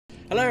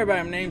Hello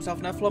everybody, my name's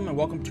Nephilim and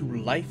welcome to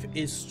Life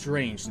is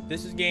Strange.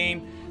 This is a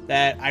game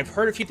that I've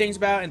heard a few things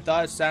about and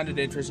thought it sounded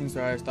interesting,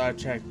 so I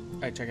thought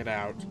I'd check it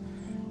out.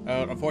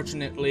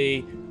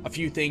 Unfortunately, a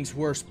few things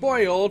were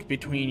spoiled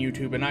between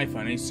YouTube and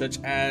iFunny, such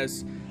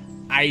as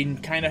I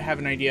kind of have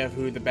an idea of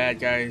who the bad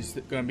guy is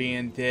going to be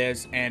in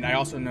this, and I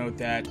also know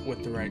that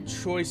with the right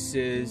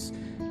choices,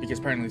 because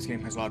apparently this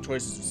game has a lot of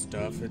choices and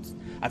stuff,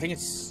 I think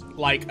it's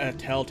like a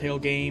Telltale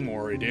game,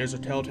 or it is a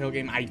Telltale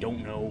game, I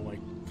don't know,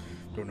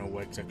 don't know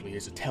what exactly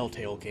is a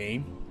Telltale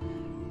game,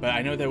 but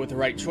I know that with the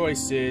right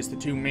choices, the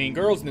two main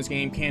girls in this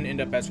game can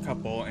end up as a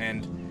couple,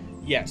 and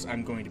yes,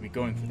 I'm going to be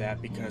going for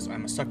that because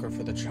I'm a sucker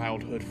for the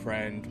childhood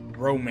friend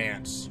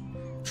romance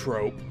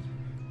trope.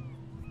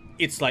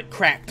 It's like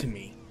crack to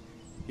me.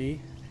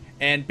 See?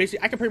 And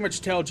basically, I can pretty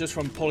much tell just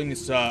from pulling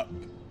this up,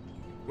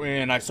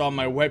 when I saw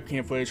my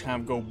webcam footage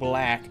kind of go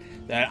black,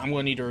 that I'm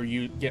going to need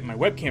to get my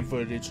webcam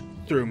footage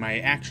through my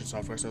action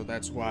software, so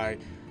that's why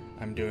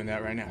I'm doing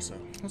that right now. So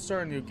let's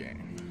start a new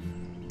game.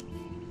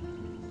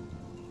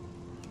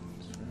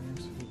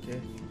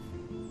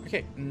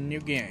 Okay, new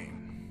game.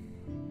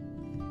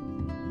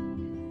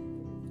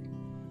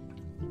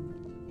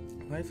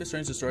 Life is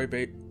Strange is a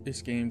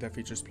story-based game that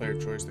features player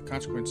choice. The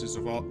consequences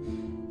of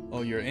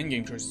all your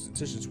in-game choices and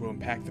decisions will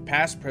impact the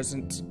past,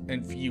 present,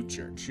 and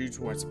future. Choose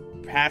what's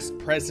past,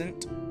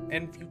 present,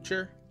 and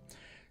future.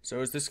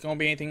 So is this going to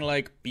be anything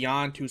like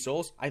Beyond Two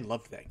Souls? I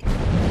love that game.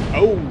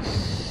 Oh,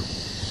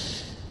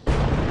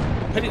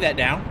 putting that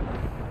down.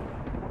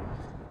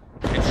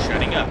 And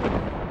shutting up.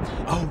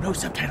 Oh, no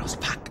subtitles.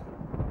 Fuck.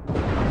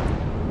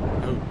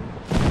 Oh.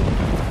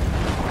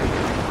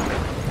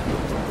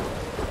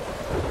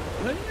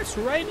 Well, that's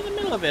right in the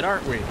middle of it,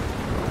 aren't we?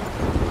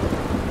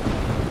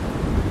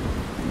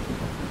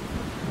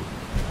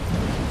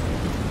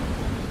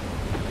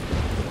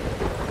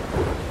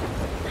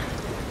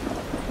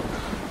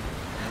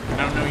 I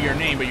don't know your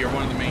name, but you're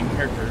one of the main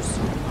characters,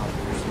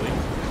 obviously.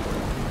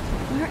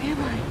 Where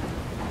am I?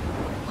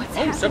 What's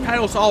happening?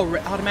 Subtitles all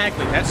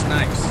automatically. That's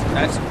nice.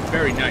 That's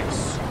very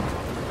nice.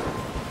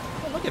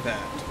 Oh, look at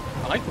that.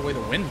 I like the way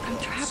the wind blows. I'm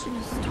trapped in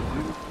a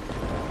storm.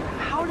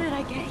 How did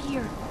I get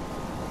here?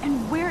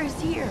 And where is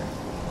here?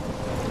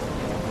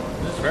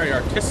 This is very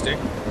artistic.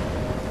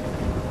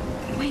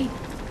 Wait,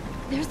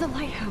 there's the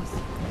lighthouse.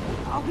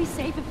 I'll be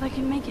safe if I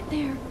can make it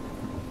there.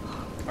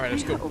 Alright,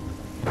 let's go.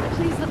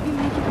 Please let me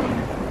make it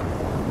there.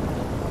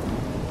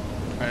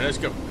 Alright, let's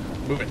go.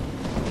 Move it.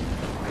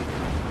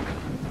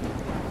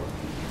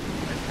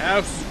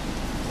 House.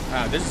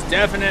 Wow, this is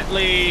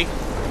definitely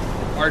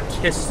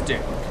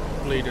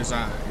artistically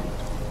designed.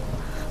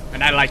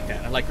 And I like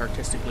that. I like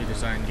artistically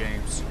designed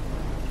games.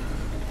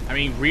 I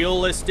mean,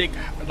 realistic,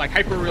 like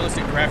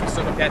hyper-realistic graphics,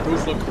 stuff like that,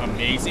 those look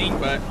amazing,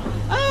 but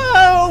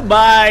oh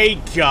my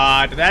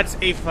god, that's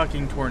a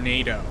fucking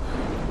tornado.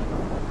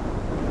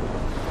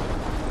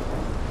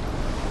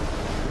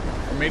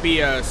 Or maybe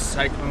a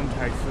cyclone,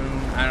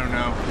 typhoon, I don't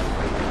know.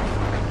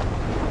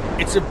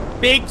 It's a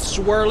big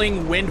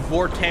swirling wind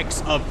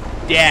vortex of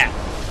death,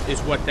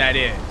 is what that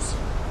is.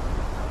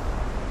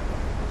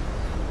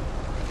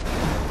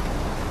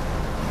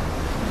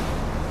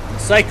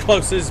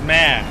 Cyclos is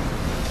mad.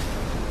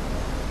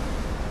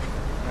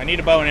 I need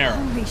a bow and arrow.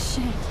 Holy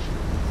shit.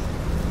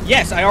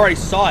 Yes, I already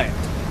saw it.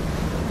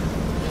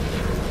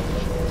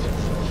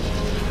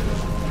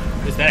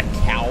 Is that a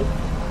cow?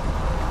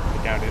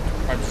 I doubt it.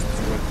 Probably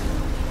just wood.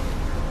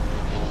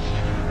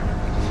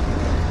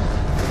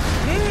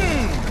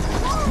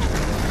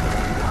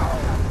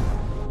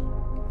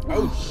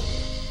 Oh.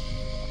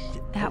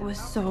 That was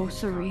so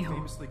surreal.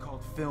 Famously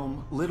called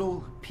film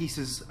Little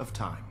Pieces of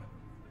Time.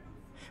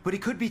 But he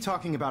could be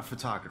talking about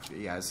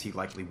photography, as he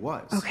likely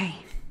was. Okay,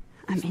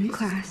 I'm in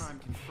class.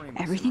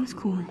 Everything's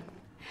cool.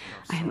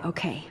 I am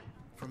okay.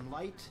 From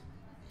light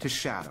to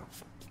shadow.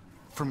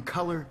 From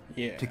color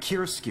to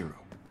chiaroscuro.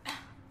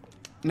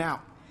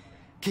 Now,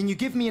 can you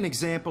give me an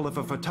example of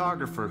a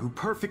photographer who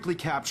perfectly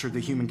captured the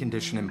human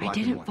condition in black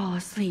and white? I didn't fall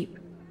asleep,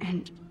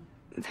 and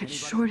that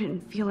sure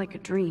didn't feel like a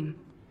dream.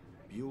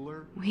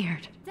 Bueller?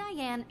 Weird.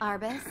 Diane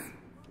Arbus.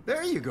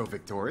 There you go,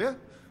 Victoria.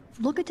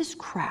 Look at this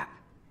crap.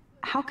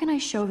 How can I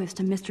show this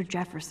to Mr.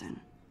 Jefferson?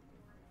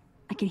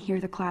 I can hear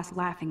the class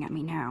laughing at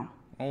me now.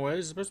 Oh, what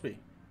is it supposed to be?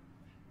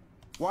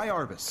 Why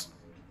Arbus?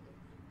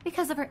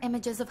 Because of her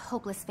images of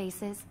hopeless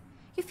faces,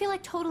 you feel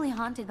like totally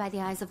haunted by the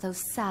eyes of those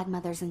sad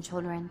mothers and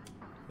children.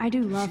 I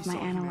do love my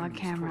analog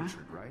camera.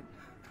 Tortured, right?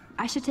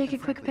 I should take a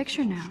quick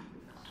picture now.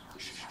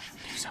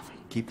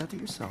 Keep that to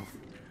yourself.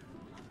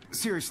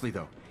 Seriously,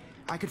 though,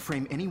 I could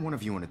frame any one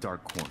of you in a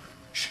dark corner.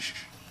 Shh.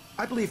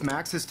 I believe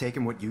Max has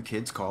taken what you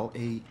kids call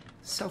a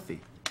selfie.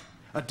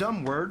 A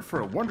dumb word for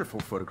a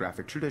wonderful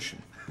photographic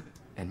tradition.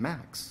 And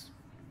Max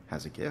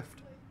has a gift.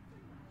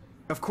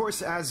 Of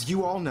course, as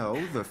you all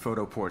know, the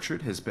photo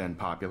portrait has been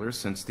popular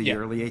since the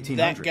early 1800s.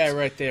 That guy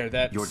right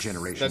there, Your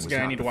generation was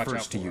not the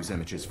first to use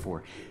images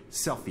for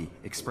selfie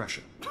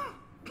expression.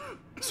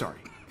 Sorry,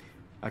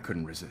 I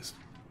couldn't resist.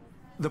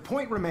 The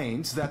point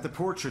remains that the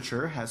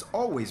portraiture has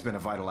always been a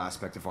vital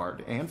aspect of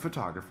art and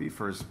photography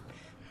for as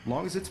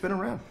long as it's been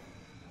around.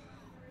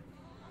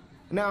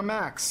 Now,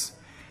 Max,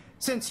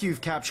 since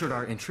you've captured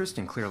our interest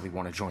and clearly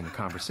want to join the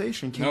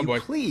conversation, can Oh, you boy.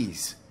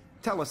 please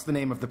tell us the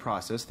name of the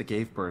process that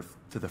gave birth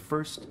to the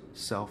first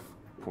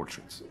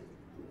self-portraits?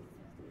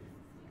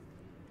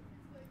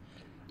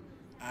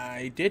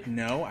 I did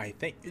know, I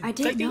think. I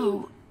did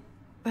know,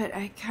 but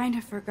I kind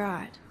of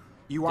forgot.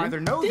 You either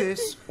know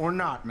this or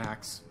not,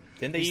 Max.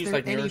 Didn't they Is use, there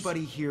like, mirrors?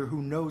 anybody here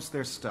who knows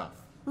their stuff?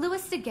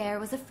 Louis Daguerre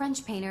was a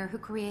French painter who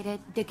created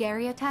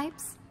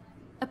daguerreotypes,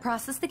 a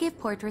process that gave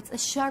portraits a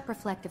sharp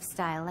reflective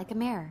style like a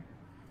mirror.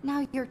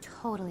 Now you're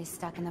totally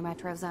stuck in the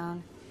retro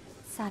zone.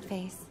 Sad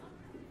face.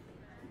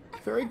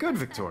 Very good,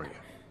 Victoria.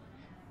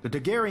 The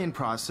Daguerrean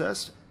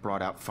process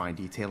brought out fine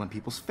detail in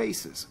people's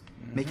faces,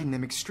 making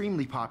them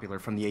extremely popular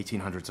from the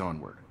 1800s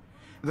onward.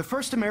 The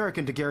first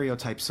American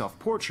daguerreotype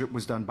self-portrait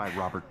was done by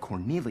Robert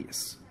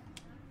Cornelius.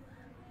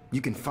 You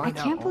can I find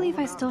out can't all believe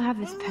I about still have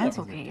this it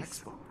pencil in your case.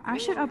 textbook. I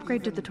should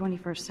upgrade to the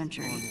 21st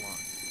century.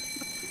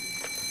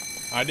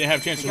 I didn't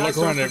have a chance to Guys,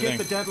 look around don't and forget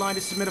the everything. deadline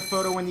to submit a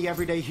photo in the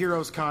Everyday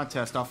Heroes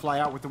contest. I'll fly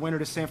out with the winner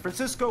to San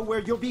Francisco, where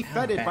you'll be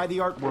feted by the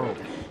art world.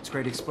 It's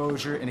great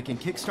exposure, and it can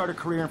kickstart a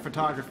career in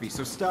photography.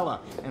 So Stella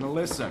and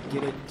Alyssa,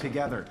 get it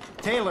together.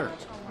 Taylor,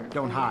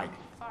 don't hide.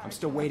 I'm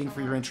still waiting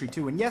for your entry,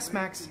 too. And yes,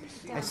 Max,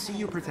 I see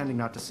you pretending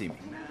not to see me.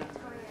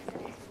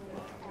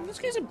 This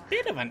guy's a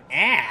bit of an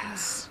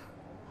ass.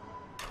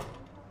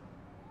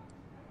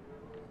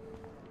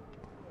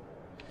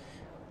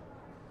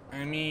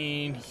 I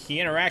mean, he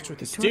interacts with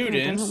the Victoria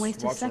students. doesn't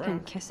waste a walks second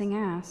around. kissing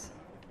ass.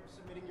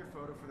 Submitting your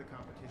photo for the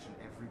competition,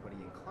 everybody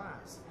in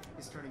class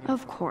is turning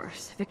Of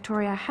course,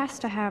 Victoria has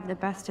to have the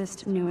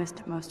bestest,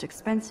 newest, most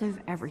expensive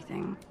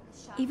everything.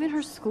 Even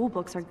her school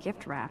books are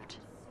gift wrapped.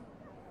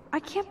 I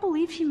can't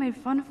believe she made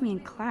fun of me in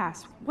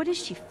class. What is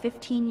she,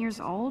 15 years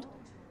old?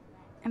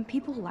 And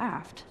people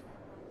laughed.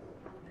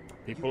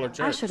 People are jerks.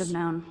 I should have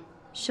known.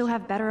 She'll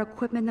have better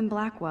equipment than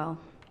Blackwell.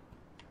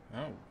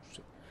 Oh,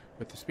 shit.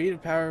 With the speed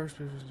of power.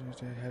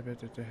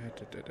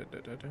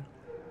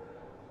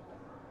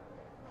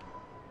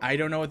 I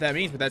don't know what that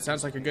means, but that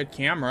sounds like a good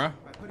camera.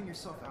 By putting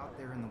yourself out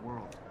there in the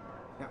world.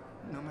 Now,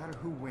 no matter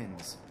who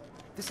wins,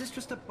 this is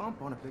just a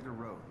bump on a bigger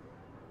road.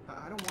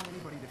 I don't want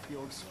anybody to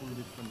feel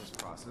excluded from this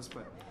process,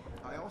 but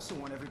I also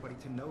want everybody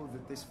to know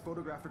that this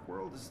photographic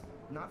world is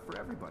not for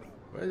everybody.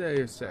 What did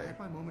I I say? had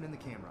my moment in the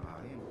camera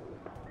eye, and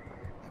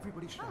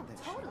everybody should have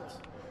that Totally. chance.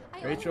 I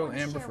only Rachel, want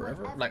to Amber, share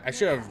forever? whatever Like, I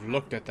should have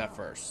looked at that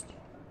first.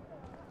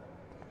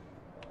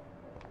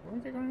 What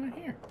was going on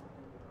here?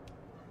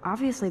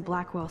 Obviously,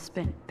 Blackwell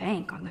spent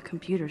bank on the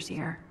computers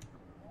here.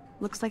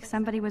 Looks like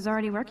somebody was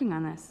already working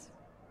on this.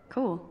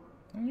 Cool.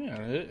 Oh,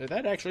 yeah,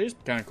 that actually is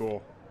kind of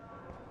cool.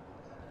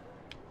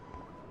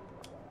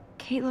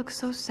 Kate looks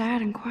so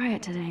sad and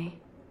quiet today.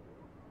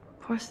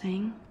 Poor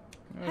thing.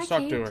 Let's Hi,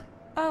 talk to Kate. her.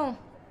 Oh.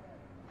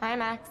 Hi,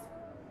 Max.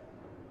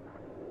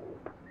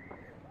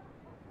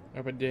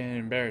 Hope I didn't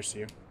embarrass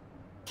you.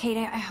 Kate,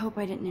 I hope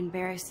I didn't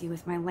embarrass you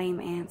with my lame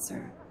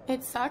answer.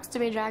 It sucks to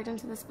be dragged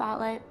into the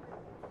spotlight.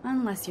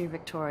 Unless you're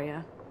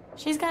Victoria.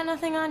 She's got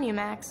nothing on you,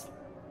 Max.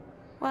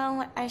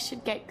 Well, I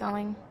should get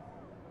going.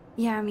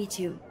 Yeah, me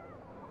too.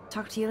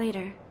 Talk to you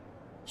later.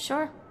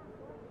 Sure.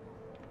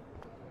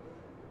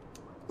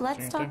 Let's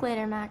Same talk thing.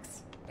 later,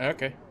 Max.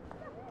 Okay.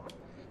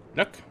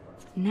 Look.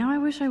 Now I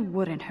wish I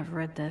wouldn't have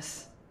read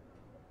this.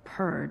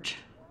 Purge.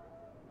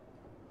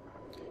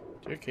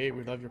 Dear Kate,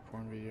 we love your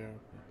porn video.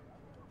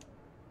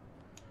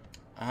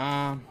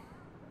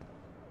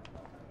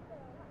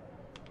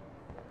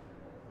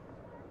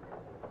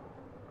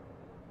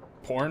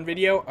 Porn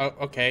video? Oh,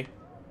 okay.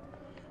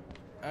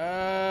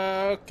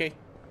 Okay.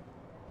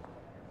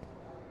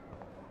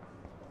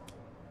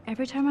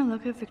 Every time I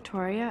look at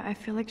Victoria, I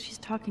feel like she's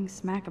talking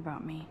smack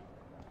about me.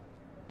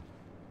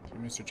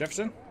 Mr.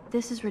 Jefferson?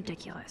 This is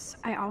ridiculous.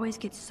 I always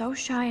get so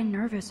shy and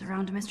nervous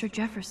around Mr.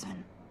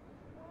 Jefferson.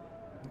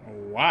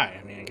 Why?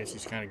 I mean, I guess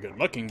he's kind of good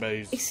looking, but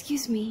he's...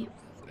 Excuse me,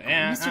 I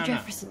Mr. don't know.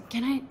 Jefferson,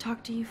 can I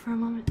talk to you for a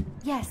moment?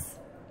 Yes.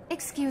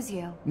 Excuse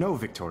you. No,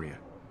 Victoria.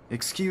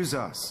 Excuse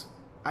us.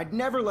 I'd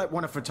never let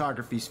one of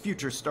photography's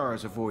future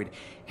stars avoid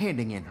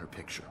handing in her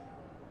picture.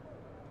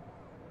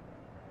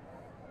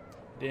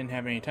 Didn't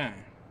have any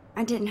time.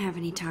 I didn't have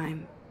any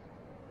time.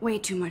 Way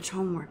too much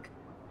homework.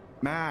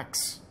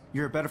 Max,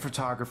 you're a better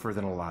photographer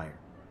than a liar.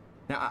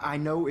 Now, I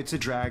know it's a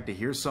drag to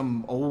hear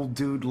some old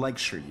dude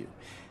lecture you,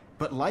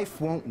 but life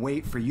won't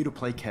wait for you to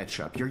play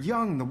catch-up. You're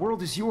young, the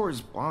world is yours,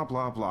 blah,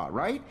 blah, blah,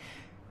 right?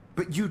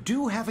 But you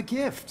do have a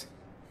gift.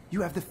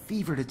 You have the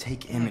fever to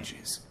take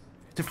images,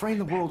 to frame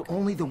the world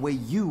only the way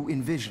you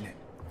envision it.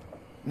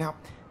 Now,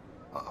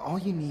 all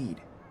you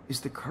need is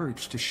the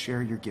courage to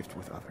share your gift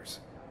with others.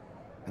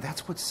 And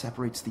that's what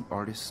separates the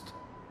artist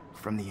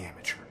from the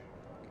amateur.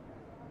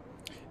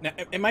 Now,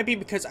 it might be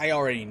because I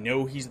already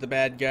know he's the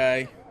bad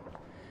guy,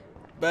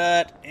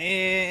 but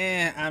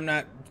I'm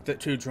not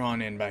too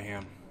drawn in by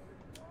him.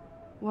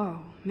 Whoa,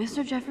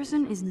 Mr.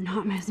 Jefferson is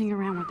not messing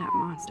around with that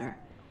monster.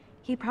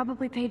 He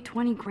probably paid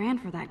 20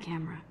 grand for that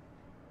camera.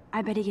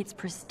 I bet he gets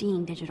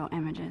pristine digital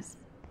images.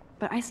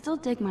 But I still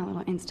dig my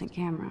little instant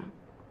camera.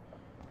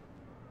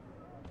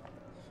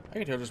 I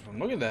can tell just from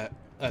looking at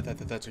that.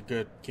 That's a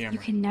good camera. You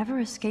can never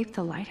escape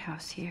the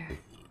lighthouse here.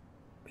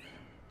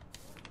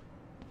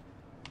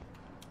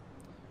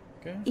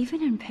 Okay.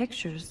 Even in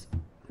pictures,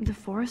 the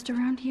forest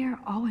around here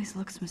always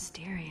looks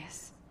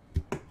mysterious.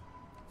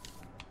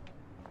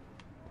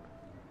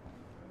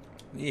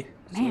 Yeah.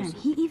 Man,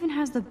 he even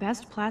has the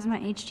best plasma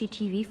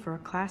HDTV for a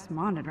class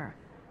monitor.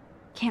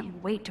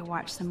 Can't wait to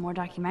watch some more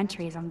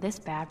documentaries on this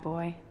bad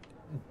boy.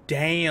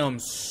 Damn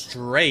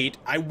straight.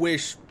 I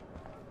wish,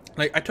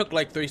 like, I took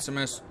like 3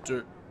 semesters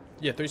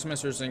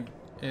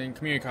in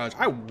community college.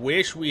 I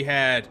wish we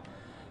had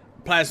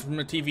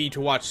plasma TV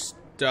to watch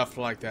stuff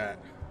like that.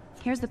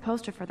 Here's the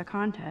poster for the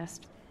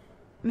contest.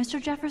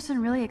 Mr. Jefferson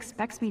really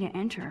expects me to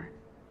enter.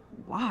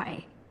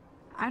 Why?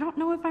 I don't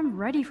know if I'm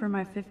ready for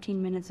my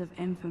 15 minutes of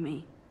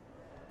infamy.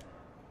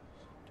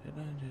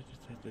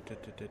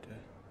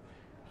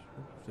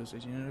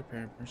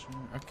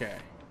 Okay.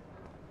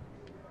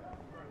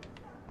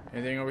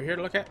 Anything over here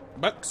to look at?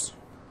 Books?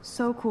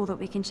 So cool that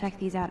we can check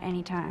these out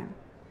anytime.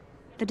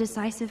 The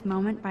Decisive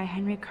Moment by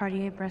Henry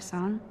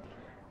Cartier-Bresson.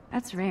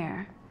 That's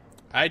rare.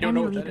 I don't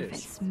know Emily what that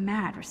is. Leibovitz,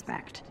 mad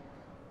respect.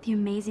 The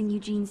amazing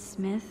Eugene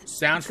Smith.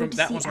 Sounds from Good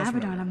that to one see sounds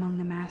Abaddon familiar. among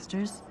the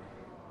masters.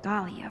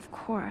 Dahlia, of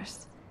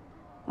course.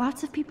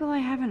 Lots of people I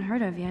haven't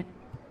heard of yet.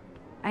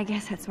 I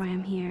guess that's why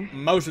I'm here.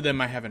 Most of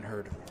them I haven't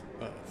heard of.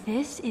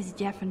 This is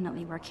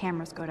definitely where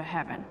cameras go to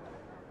heaven.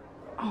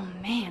 Oh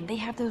man, they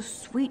have those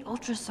sweet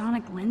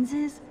ultrasonic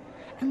lenses.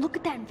 And look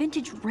at that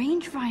vintage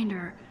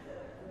rangefinder.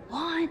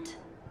 What?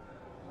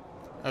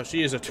 Oh,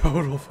 she is a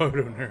total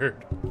photo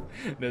nerd.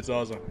 That's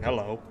awesome.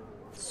 Hello.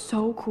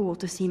 So cool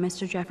to see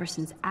Mr.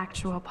 Jefferson's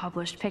actual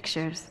published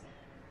pictures.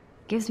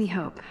 Gives me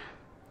hope.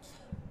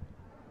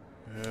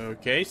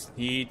 Okay,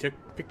 he took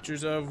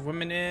pictures of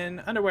women in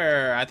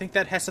underwear. I think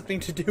that has something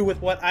to do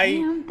with what I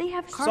Damn, they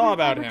have saw carbon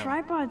about fiber him.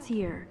 tripods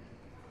here.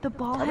 The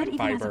ball Carbon head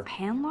even has a fiber.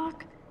 pan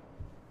lock.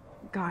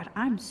 God,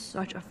 I'm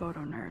such a photo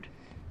nerd.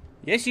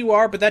 Yes, you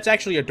are, but that's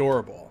actually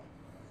adorable.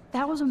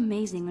 That was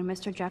amazing when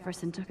Mr.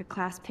 Jefferson took a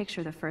class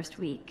picture the first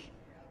week.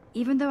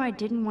 Even though I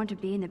didn't want to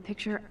be in the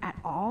picture at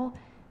all,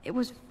 it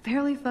was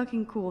fairly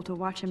fucking cool to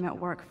watch him at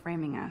work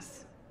framing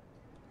us.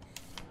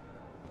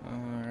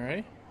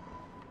 Alright.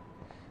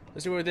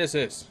 Let's see what this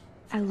is.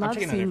 I love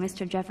checking out seeing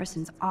everything. Mr.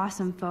 Jefferson's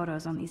awesome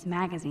photos on these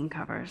magazine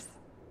covers.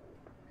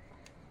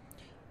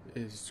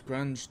 Is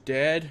grunge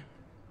dead?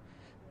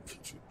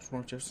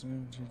 Smart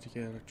Jefferson to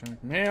get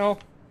electronic mail.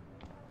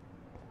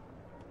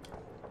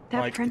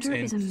 That Like, printer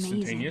it's is amazing.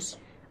 instantaneous.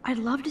 I'd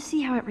love to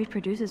see how it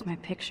reproduces my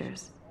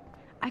pictures.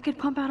 I could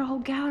pump out a whole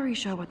gallery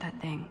show with that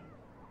thing.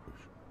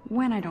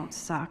 When I don't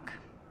suck.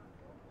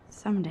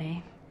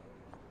 Someday.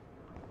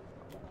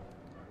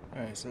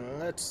 Alright, so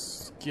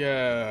let's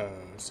go.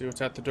 See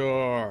what's at the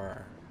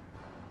door.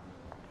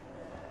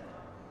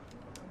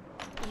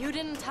 You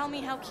didn't tell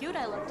me how cute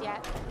I looked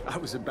yet. I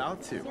was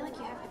about to.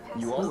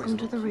 You always Welcome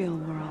to the real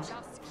world.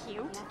 Just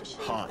cute?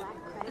 hot.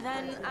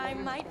 Then I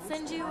might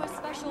send you a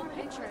special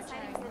picture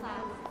during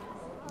class.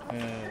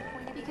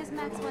 Because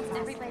Max wants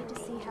everybody to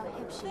see how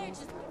hip she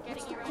is.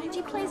 And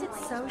She plays it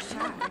so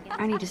shy.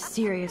 I need a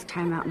serious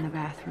timeout in the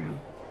bathroom.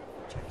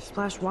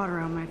 Splash water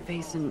on my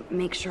face and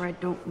make sure I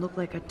don't look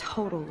like a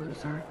total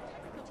loser.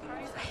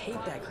 I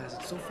hate that class.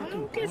 It's so fucking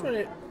Who cares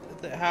boring.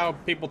 how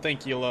people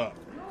think you look?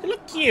 You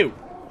look cute.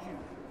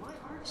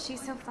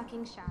 She's so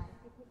fucking shy.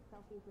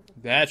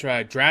 That's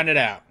right. Drown it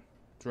out.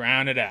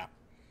 Drown it out.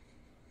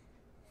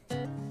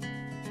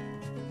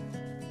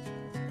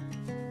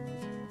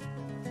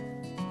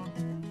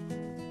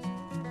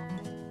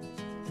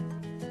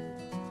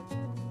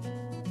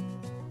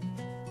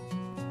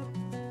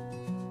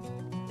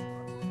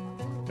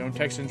 Don't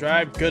text and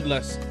drive. Good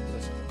lesson.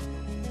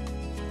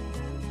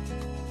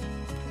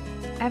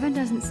 Evan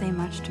doesn't say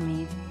much to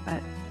me,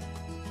 but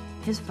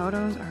his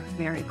photos are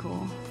very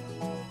cool.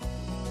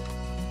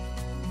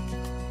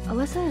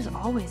 Alyssa is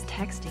always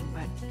texting,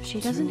 but she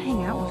doesn't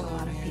hang out with a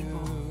lot of people.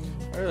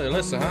 Really,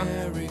 Alyssa, huh?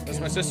 That's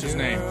my sister's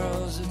name.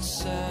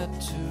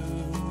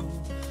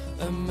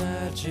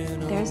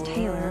 There's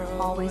Taylor,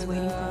 always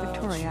waiting for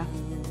Victoria.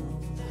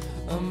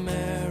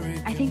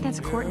 I think that's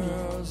Courtney.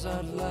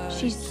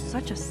 She's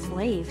such a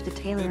slave to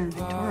Taylor and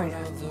Victoria.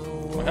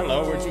 Well,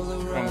 hello, where'd you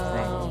come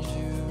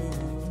from?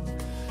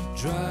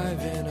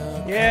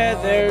 Yeah,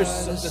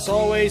 there's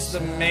always the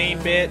main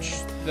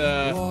bitch,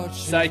 the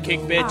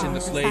sidekick bitch, and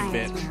the slave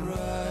science bitch. room.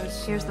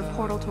 Here's the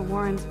portal to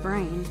Warren's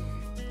brain.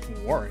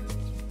 Warren.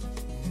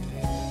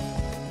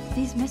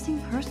 These missing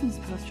persons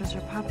posters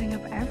are popping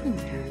up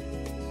everywhere.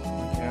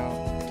 Look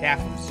how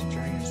Catherine's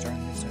trying to start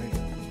this out.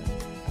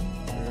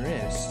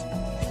 There is.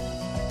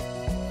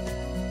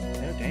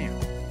 Oh, damn.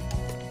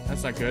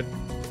 That's not good.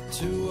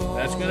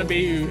 That's gonna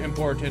be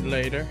important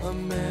later.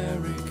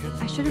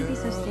 I shouldn't be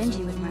so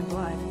stingy with my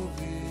blood.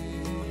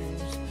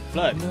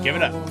 Blood, give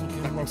it up.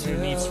 Blackmore Food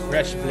needs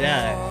fresh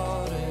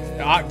blood.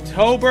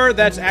 October,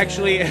 that's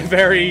actually a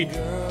very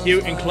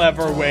cute and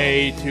clever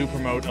way to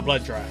promote a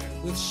blood drive.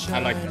 I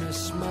like that.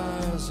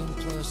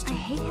 I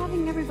hate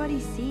having everybody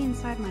see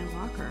inside my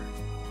locker.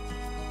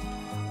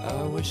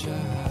 I wish I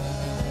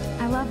had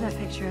I love that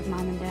picture of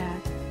Mom and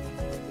Dad.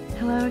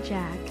 Hello,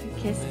 Jack.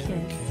 Kiss,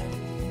 kiss.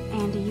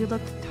 Andy, you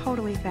look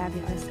totally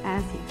fabulous,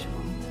 as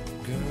usual.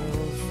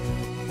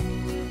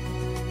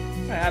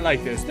 I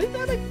like this. I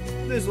like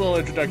this little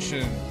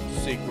introduction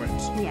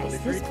sequence.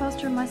 Yes, this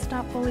poster must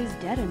stop bullies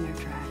dead in their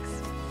tracks.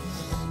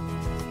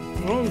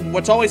 Well,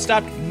 what's always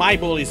stopped my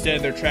bullies dead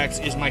in their tracks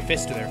is my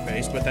fist to their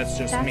face, but that's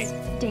just me.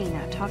 That's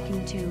Dana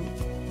talking to...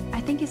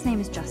 I think his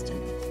name is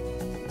Justin.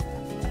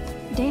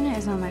 Dana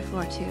is on my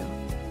floor, too.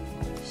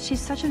 She's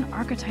such an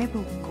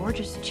archetypal,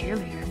 gorgeous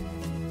cheerleader.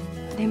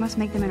 They must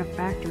make them in a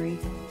factory.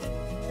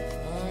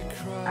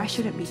 I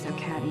shouldn't be so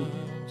catty.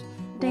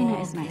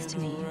 Dana is nice to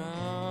me.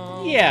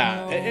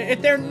 Yeah,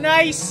 if they're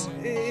nice,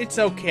 it's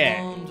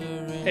okay.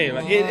 Hey,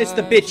 like, it's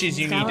the bitches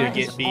you need to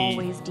get be.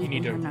 Always deep You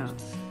need in her to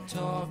notes.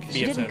 be She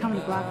didn't upset. come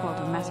to Blackwell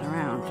to mess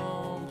around.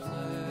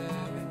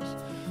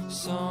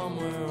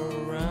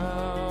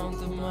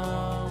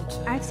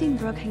 I've seen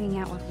Brooke hanging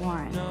out with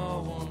Warren.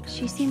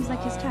 She seems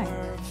like his type.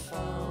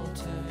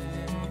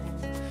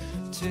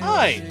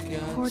 Hi.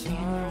 Poor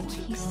Daniel,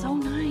 he's so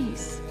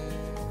nice.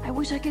 I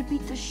wish I could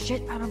beat the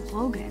shit out of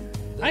Logan.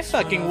 I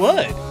fucking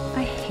would.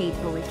 I hate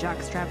bully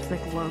jockstraps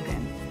like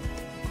Logan.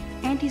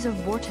 And he's a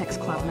Vortex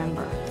Club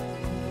member.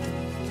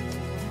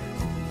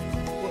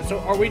 So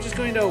are we just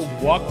going to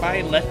walk by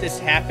and let this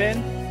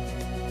happen?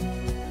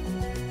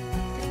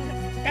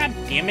 God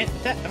damn it.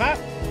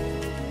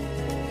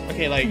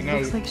 Okay, like, It no.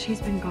 looks like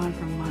she's been gone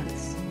for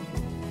months.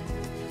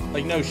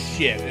 Like, no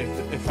shit.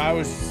 If I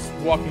was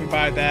walking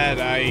by that,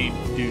 I'd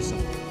do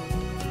something.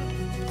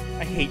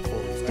 I hate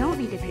bullies. Don't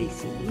need a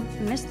PC.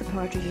 Missed the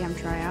Poetry Jam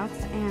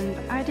tryouts, and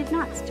I did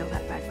not steal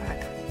that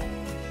backpack.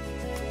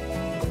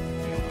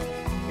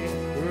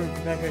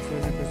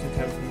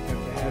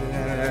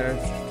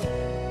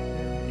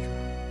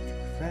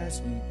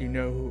 Fast, you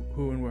know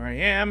who and where I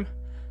am.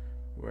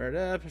 Word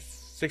up.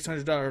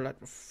 $600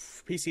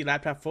 PC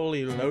laptop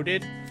fully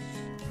loaded.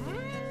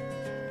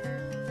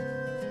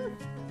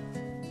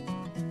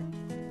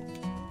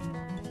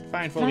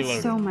 Fine, fully That's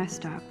loaded. so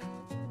messed up.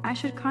 I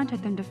should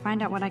contact them to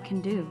find out what I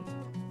can do.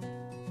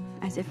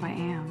 As if I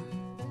am.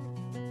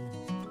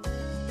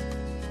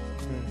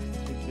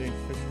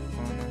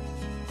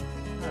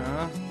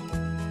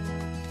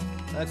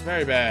 That's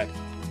very bad.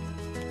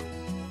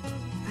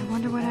 I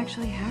wonder what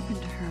actually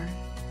happened to her.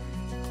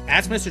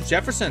 Ask Mr.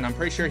 Jefferson. I'm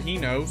pretty sure he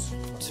knows.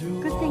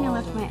 Good thing I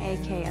left my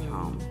AK at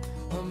home.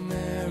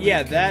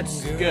 Yeah,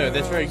 that's good.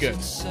 That's very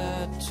good.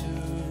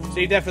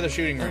 Save that for the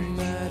shooting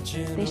range.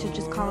 They should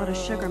just call it a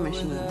sugar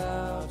machine.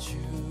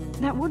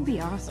 That would be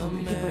awesome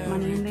if you put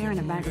money in there and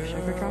a bag of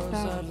sugar dropped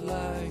out.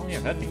 Yeah,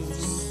 that'd be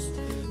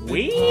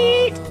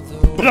sweet.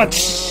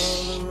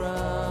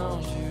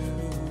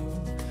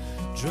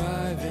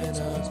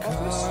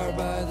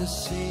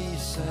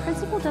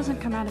 Principal doesn't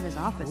come out of his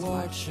office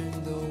much.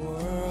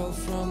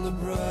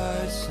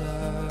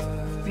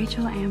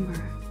 Rachel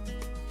Amber.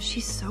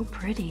 She's so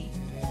pretty.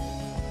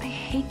 I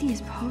hate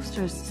these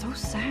posters. So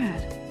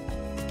sad.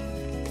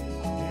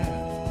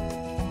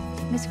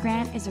 Miss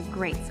Grant is a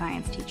great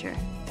science teacher.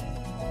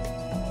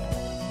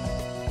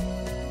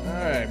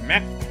 Alright,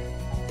 map.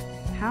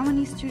 How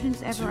many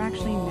students ever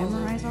actually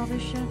memorize all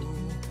this shit?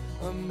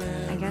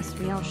 I guess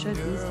we all should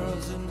these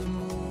days.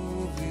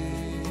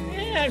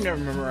 Yeah, I've never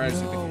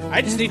memorized anything.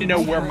 I just need to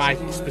know where my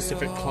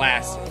specific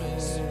class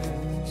is.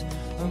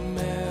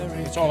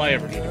 That's all I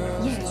ever need to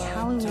know. Yes,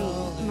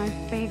 Halloween, my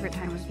favorite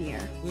time of year.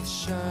 The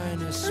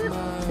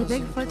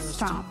Bigfoot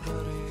Stomp.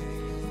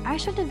 I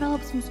should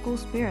develop some school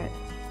spirit.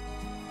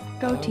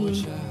 Go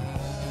team.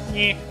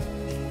 Yeah.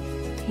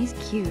 He's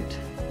cute.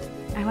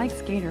 I like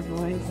skater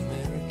boys.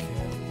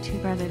 Too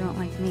bad they don't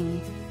like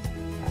me.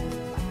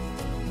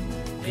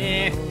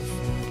 Yeah.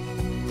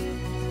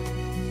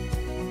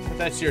 If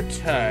that's your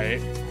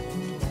type.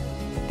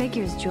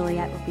 Figures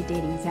Juliet would be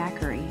dating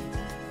Zachary.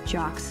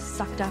 Jocks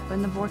sucked up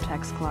in the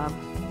Vortex Club.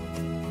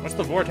 What's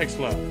the Vortex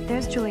Club?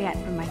 There's Juliet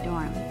from my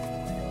dorm.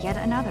 Yet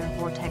another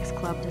Vortex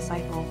Club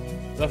disciple.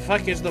 The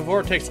fuck is the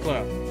Vortex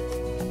Club?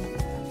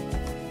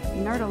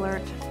 Nerd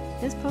alert.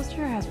 This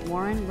poster has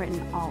Warren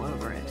written all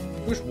over it.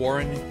 Who's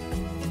Warren?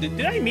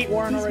 Did I meet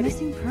Warren These already?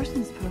 missing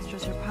persons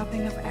posters are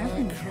popping up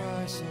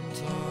everywhere.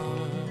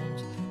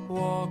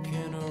 Well,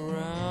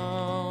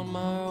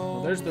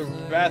 there's the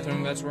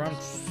bathroom. That's where I'm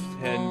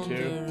heading to.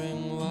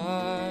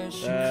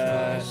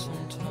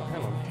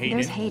 Hello, Hayden.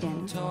 There's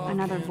Hayden,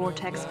 another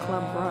Vortex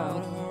Club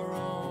bro.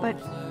 But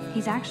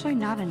he's actually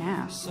not an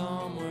ass.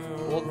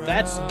 Well,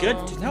 that's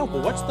good to know,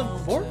 but what's the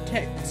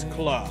Vortex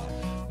Club?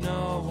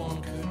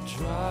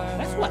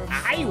 That's what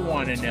I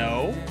want to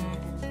know.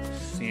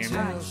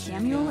 Samuel?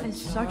 Samuel is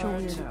such a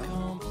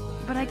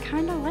weirdo. But I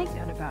kinda like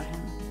that about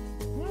him.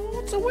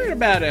 What's so weird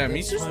about him?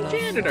 He's just a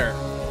janitor.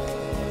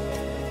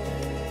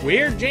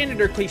 Weird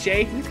janitor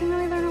cliche. You can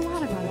really learn a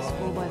lot about a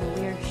school by the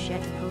weird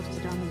shit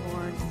posted on the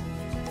boards.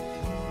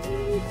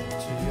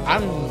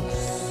 I'm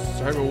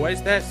sorry, but what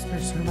is that?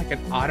 Sound like an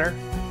otter?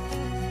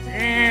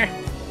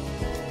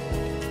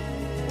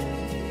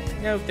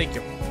 No, thank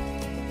you.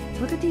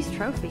 Look at these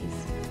trophies.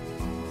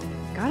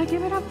 Gotta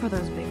give it up for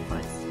those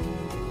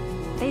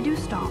Bigfoots. They do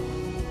stomp.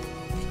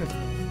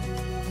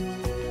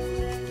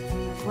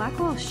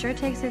 Blackwell sure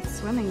takes its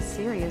swimming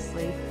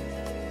seriously.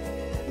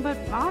 But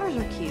otters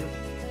are cute.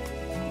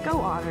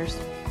 Go otters.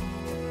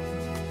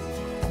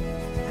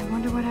 I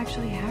wonder what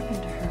actually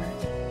happened to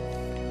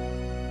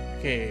her.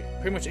 Okay,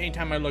 pretty much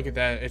anytime I look at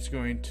that, it's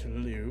going to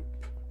loop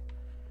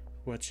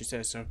what she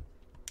says, so.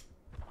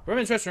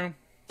 Women's restroom.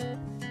 Do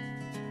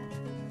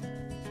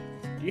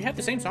you have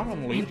the same song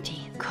on the loop?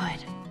 Empty.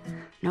 Good.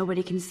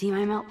 Nobody can see my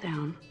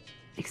meltdown.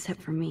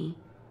 Except for me.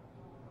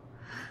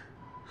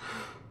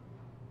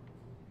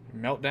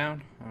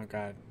 Meltdown? Oh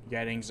god. You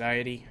got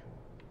anxiety?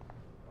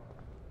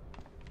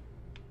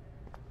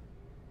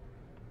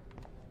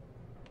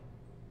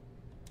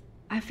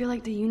 I feel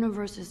like the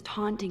universe is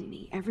taunting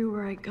me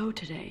everywhere I go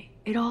today.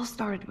 It all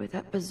started with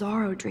that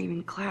bizarro dream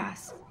in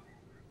class.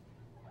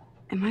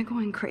 Am I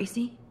going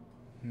crazy?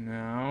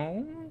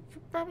 No.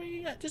 You're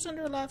probably just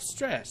under a lot of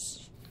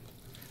stress.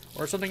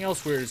 Or something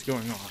else weird is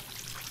going on.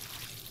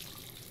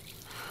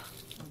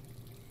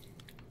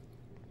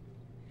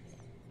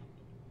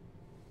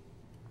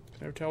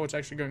 Never tell what's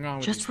actually going on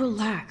with Just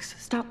relax.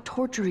 Stop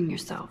torturing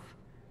yourself.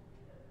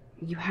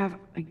 You have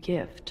a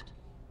gift.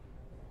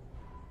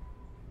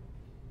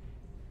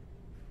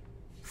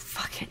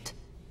 Fuck it.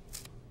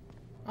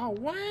 Oh,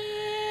 what?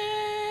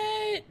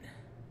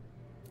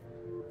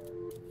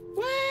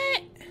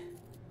 What?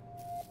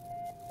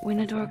 When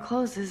a door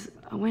closes,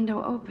 a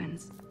window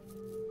opens.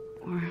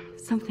 Or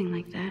something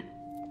like that.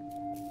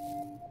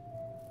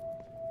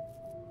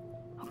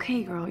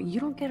 Okay, girl, you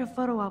don't get a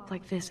photo op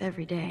like this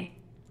every day.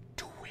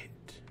 Do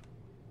it.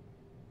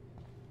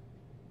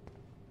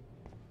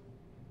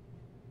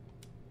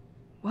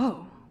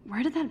 Whoa,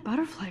 where did that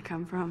butterfly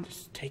come from?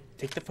 Just take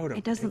the photo.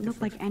 It doesn't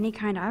look like any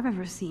kind I've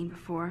ever seen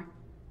before.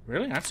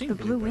 Really? I've seen The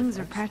blue wings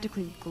are butterflies.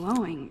 practically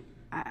glowing.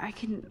 I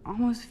can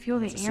almost feel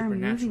the It's air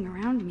moving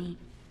supernatural. around me.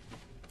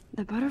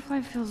 The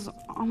butterfly feels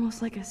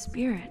almost like a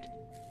spirit.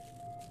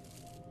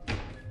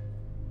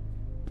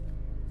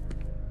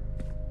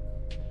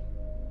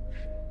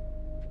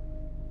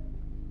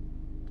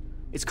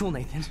 It's cool,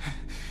 Nathan.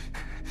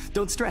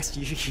 Don't stress.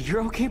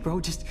 You're okay, bro.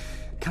 Just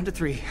count to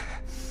 3.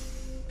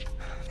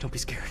 Don't be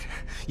scared.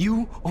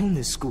 You own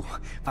this school.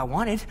 If I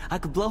wanted, I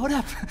could blow it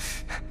up.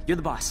 You're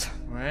the boss.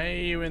 Why are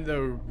you in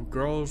the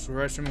girls'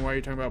 restroom? Why are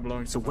you talking about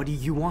blowing So stuff what do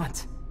you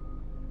want?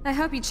 I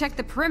hope you checked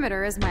the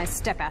perimeter, as my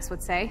step-ass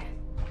would say.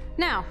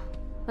 Now,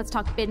 let's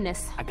talk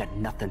business. I got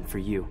nothing for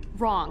you.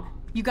 Wrong.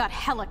 You got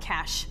hella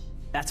cash.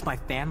 That's my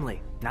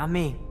family, not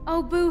me.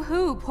 Oh,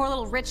 boo-hoo, poor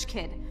little rich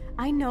kid.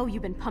 I know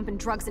you've been pumping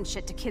drugs and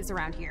shit to kids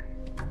around here.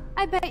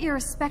 I bet your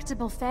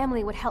respectable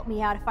family would help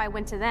me out if I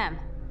went to them.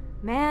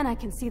 Man, I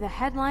can see the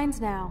headlines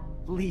now.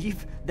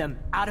 Leave them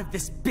out of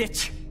this,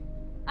 bitch!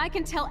 I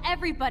can tell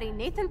everybody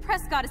Nathan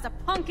Prescott is a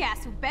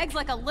punk-ass who begs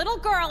like a little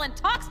girl and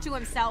talks to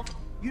himself.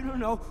 You don't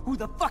know who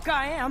the fuck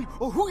I am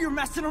or who you're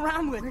messing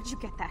around with. Where'd you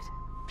get that?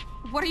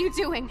 What are you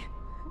doing?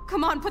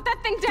 Come on, put that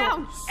thing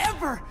down! Don't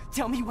ever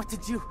tell me what to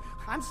do.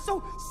 I'm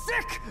so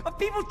sick of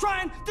people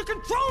trying to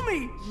control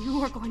me!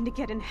 You are going to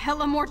get in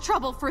hella more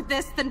trouble for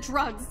this than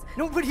drugs.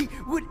 Nobody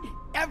would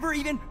ever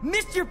even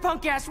miss your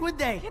punk ass, would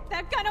they? Get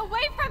that gun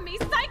away from me,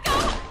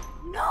 psycho!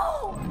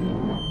 No!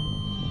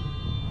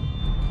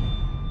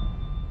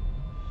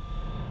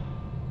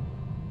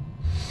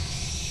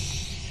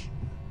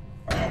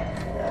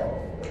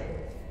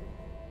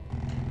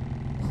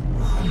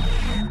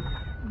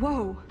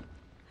 Whoa.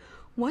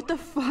 What the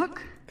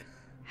fuck?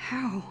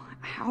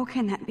 How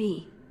can that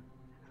be?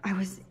 I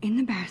was in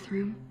the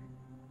bathroom.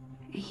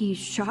 He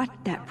shot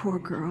that poor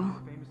girl.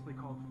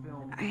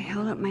 I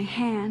held up my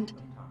hand.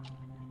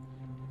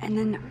 And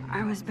then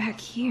I was back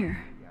here.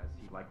 As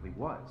he likely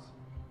was.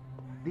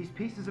 These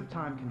pieces of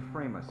time can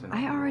frame us in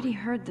I a already world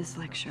heard this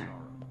lecture.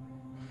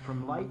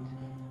 from light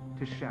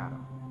to shadow,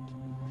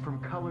 from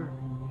color.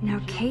 Now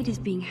Kate is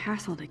being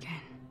hassled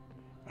again.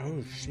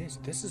 Oh shit,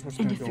 this is what's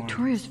And gonna if go on.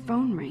 Victoria's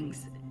phone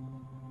rings,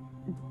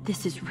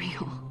 this is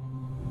real.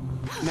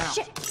 Now,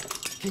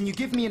 can you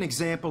give me an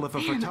example of a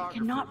Man, I photographer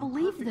cannot who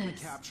believe perfectly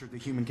this. captured the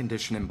human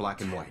condition in black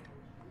and white?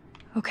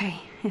 Okay,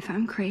 if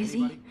I'm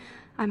crazy,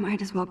 I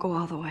might as well go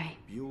all the way.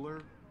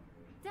 Bueller?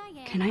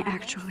 Can I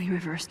actually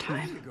reverse There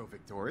time? you go,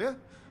 Victoria.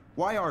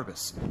 Why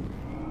Arbus?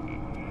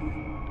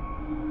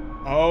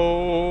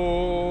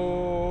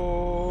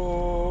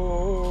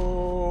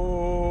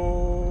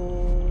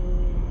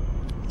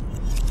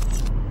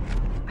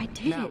 Oh. I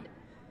did Now, it.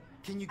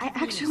 can you I give me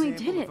an actually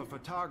example did of a it.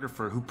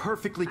 photographer who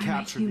perfectly I'm a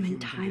captured the human human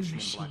time condition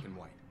machine. in black and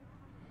white?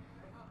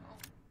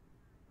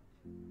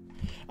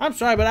 I'm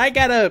sorry, but I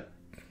gotta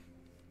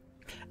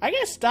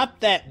stop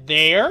that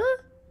there.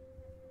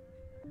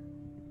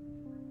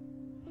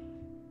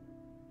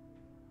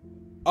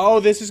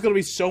 Oh, this is going to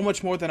be so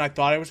much more than I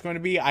thought it was going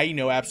to be. I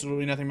know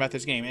absolutely nothing about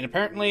this game. And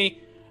apparently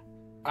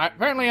I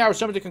was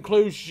coming to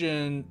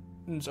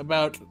conclusions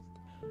about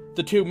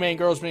the two main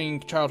girls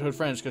being childhood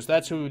friends, because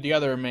that's who the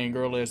other main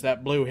girl is,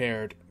 that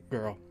blue-haired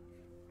girl.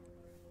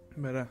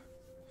 But,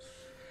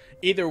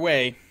 either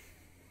way,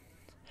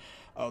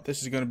 Oh,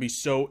 this is going to be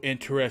so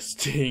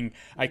interesting.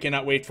 I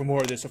cannot wait for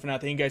more of this. So for now,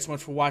 thank you guys so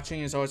much for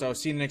watching. As always, I will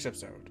see you in the next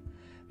episode.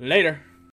 Later.